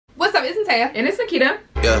Nataya. And it's Nikita.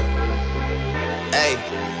 Yeah. Hey,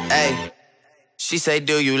 hey. She say,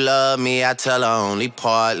 do you love me? I tell her only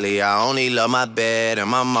partly. I only love my bed and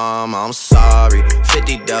my mom. I'm sorry.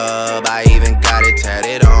 50 dub. I even got it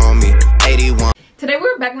tatted on me. 81. Today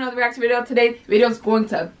we're back with another reaction video. Today's video is going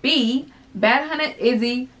to be Bandhunta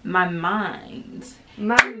Izzy, My Mind.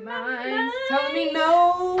 My mind's telling me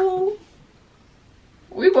no.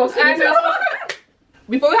 We both see this.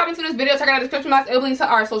 Before we hop into this video, check out the description box. It'll link to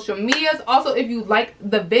our social medias. Also, if you like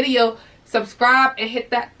the video, subscribe and hit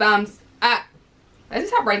that thumbs up. Let's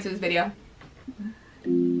just hop right into this video.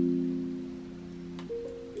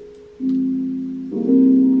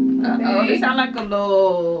 Uh-oh, they sound like a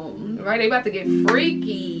little... Right, they about to get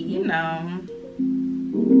freaky. You know.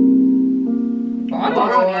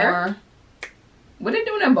 Baltimore. What they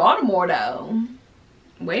doing in Baltimore, though?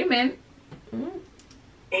 Wait a minute.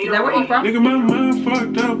 Is that where he from? Nigga, my mind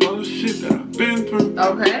fucked up all the shit that I've been through.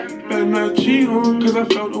 Okay. Better not cheat on, cause I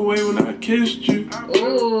felt the way when I kissed you.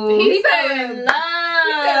 Ooh, He fell said, in love.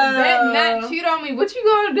 He said, bet not cheat on me. What you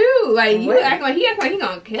gonna do? Like, you act like he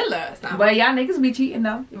gonna kill us. But y'all niggas be cheating,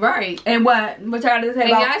 though. Right. And what y'all to say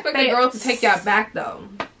And about y'all expect the girl to take y'all back, though.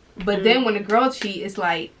 But then when the girl cheat, it's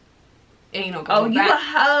like, ain't no going back. You a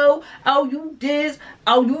hoe. Oh, you this.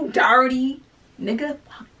 Oh, you dirty. Nigga,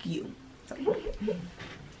 fuck you.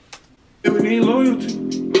 And we need loyalty,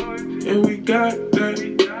 and we got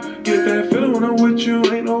that. Get that feeling when I'm with you,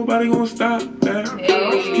 ain't nobody gonna stop that.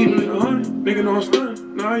 Just keep it 100, nigga know I'm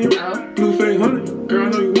stunning. Nah, you blue face 100, girl I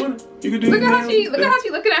know you want it. You can do Look at how she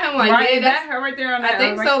looking at him like, Right, yeah, that's her right there on that. I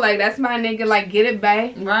think so. Like, that's my nigga. Like, get it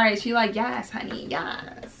back. Right, she like, yes, honey,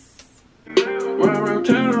 yes. Ride around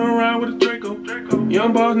town, I'm around with a Draco.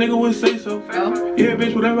 Young boss nigga would say so. Yeah,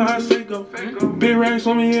 bitch, whatever I say go. Big racks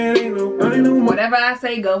on me, yeah, it ain't no. Whatever I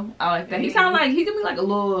say go. I like that. He sound like he give me like a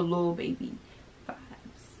little baby vibes.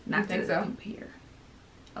 Not think to so. compare.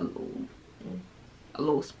 A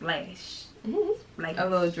little splash. Like A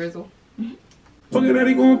little drizzle. Fuck it that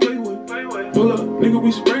he gon' play with. Pull up, nigga,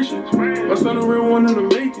 we spray shit. My son a real one in the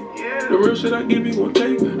making. The real shit I give you gon'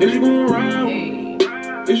 take. Is you gon' ride with me?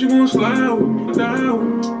 Is you gon' slide with me? Die with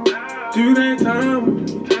me? Do that time with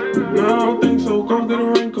me? No, I don't think so. Come get a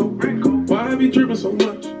raincoat. Why I be tripping so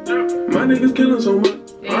much? My niggas killing so much.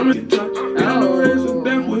 I'm really touched. I know that's a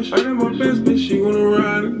death wish. I got my best bitch. She gonna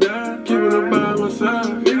ride and die. Keeping her by my side.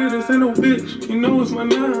 Nigga, this ain't no bitch. You know it's my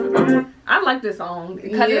nine. I like this song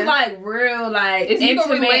because it's like real, like It's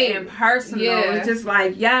intimate relate. and personal. Yeah. It's just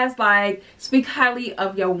like, yes, like speak highly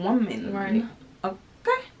of your woman. Right.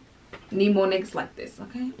 Okay. Need more niggas like this.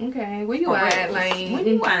 Okay. Okay. Where you at, Lane? Where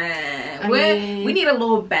you at? mean- We need a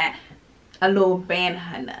little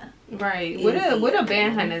Bandhunta. Right. Where the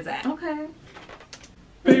band hunters at? Okay.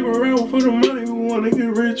 Paper out for the money, who wanna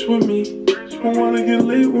get rich with me? Who wanna get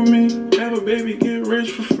lit with me? Have a baby, get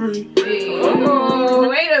rich for free. Oh,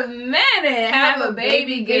 wait a minute. Have a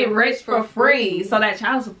baby, get rich for free. So that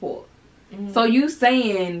child support. So you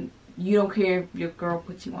saying you don't care if your girl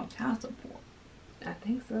puts you on child support? I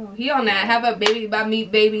think so. He on that. Have a baby by me,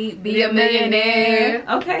 baby. Be a millionaire.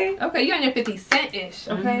 Okay. Okay, you on your 50 cent-ish,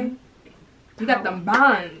 okay? You got them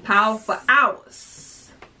bonds. Power for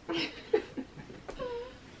hours.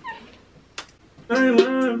 I ain't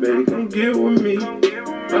lying, baby, come get with me. I've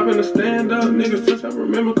been a stand-up nigga since I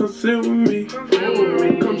remember, come sit with me.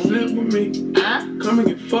 Come sit with me. Come and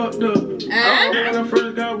get fucked up. When I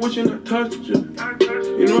first got with you and I touched you,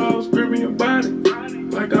 you know I was gripping your body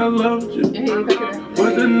like I loved you.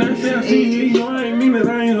 But the next day I see you, you know I ain't mean that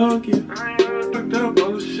I ain't hug you. Fucked up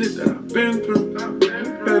all the shit that I've been through.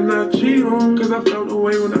 Better not cheat on, cause I felt the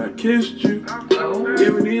way when I kissed you. Yeah,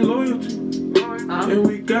 we need loyalty, and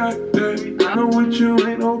we got that. I know with you,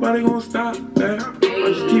 ain't nobody gonna stop that. I'm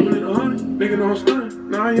just keeping it 100, nigga don't stunt.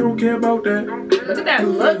 Nah, you don't care about that. Look at that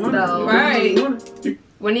look though. Right.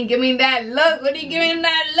 When he give me that look, then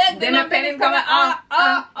the pennies coming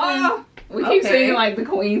off. We keep singing like the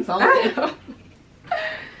Queen song.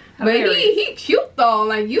 But he cute though.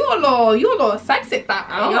 Like you a little sexy thing.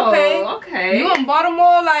 Oh, okay. You in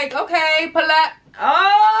Baltimore, like okay, pull up.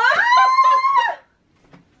 Oh.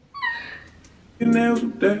 Nails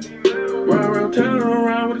with that. Ride around town, I'm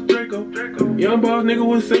around with a Draco. Young boss nigga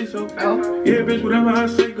would say so. Yeah, bitch, whatever I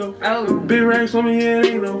say go. Big racks on me, yeah, it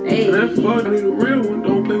ain't no. That fuck, I need a real one.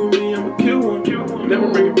 Don't play with me, I'ma kill one. Never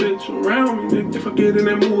bring a bitch around me, nigga. If I get in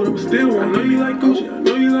that mood, I'ma steal one. I know you like Gucci, I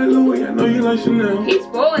know you like Louis, I know you like Chanel. He's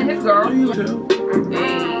spoiling his girl. I know you tell.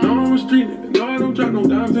 No, I'm a street nigga. No, I don't drop no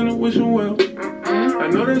dimes and I wish him well. I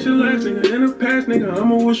know that's your last nigga. In the past, nigga,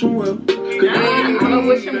 I'ma wish him well. I'ma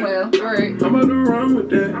wish him well. Alright. I'm about to run with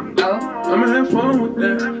that. I'ma have fun with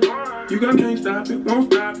that. You I can't stop it,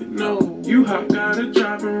 won't stop it, no. You hot, gotta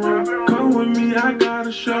drop and run. Come with me, I got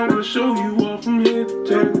a show to show you all from head to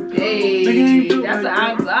toe. Hey, that's what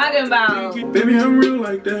I'm talking about. Baby, I'm real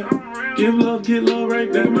like that. Give love, get love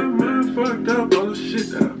right there. My mind fucked up, all the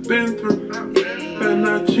shit that I've been through. Better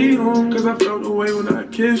not cheat on, cause I felt the way when I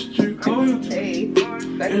kissed you. Loyalty.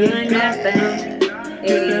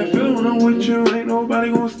 Get that feeling when I'm with you, ain't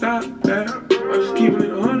nobody gonna stop that. I'm just keeping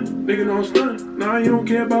it 100, nigga don't stunt. Nah, you don't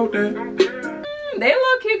care about that. They a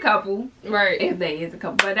little cute couple, right? If they is a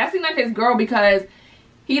couple, but that seemed like his girl because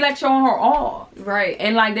he like showing her all, right?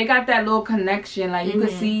 And like they got that little connection, like you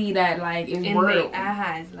could see that like it's in real. their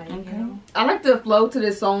eyes, like you know. I like the flow to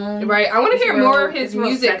this song, right? I want to hear more of his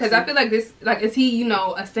music because I sexy. feel like this, like, is he, you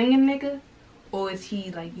know, a singing nigga, or is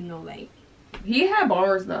he like, you know, like, he had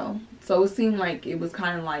bars though, so it seemed like it was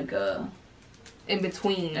kind of like in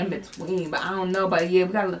between, but I don't know. But yeah,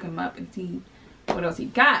 we gotta look him up and see what else he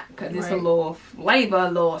got because it's a Right. little flavor,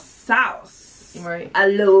 a little sauce, right? A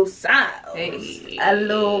little sauce, Hey. a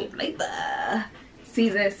little flavor,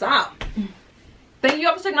 seasoned salt. Thank you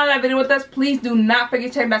all for checking out that video with us. Please do not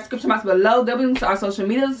forget to check that description box below. Go to our social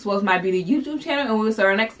medias as well as my beauty YouTube channel, and we'll see you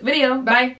in our next video. Bye.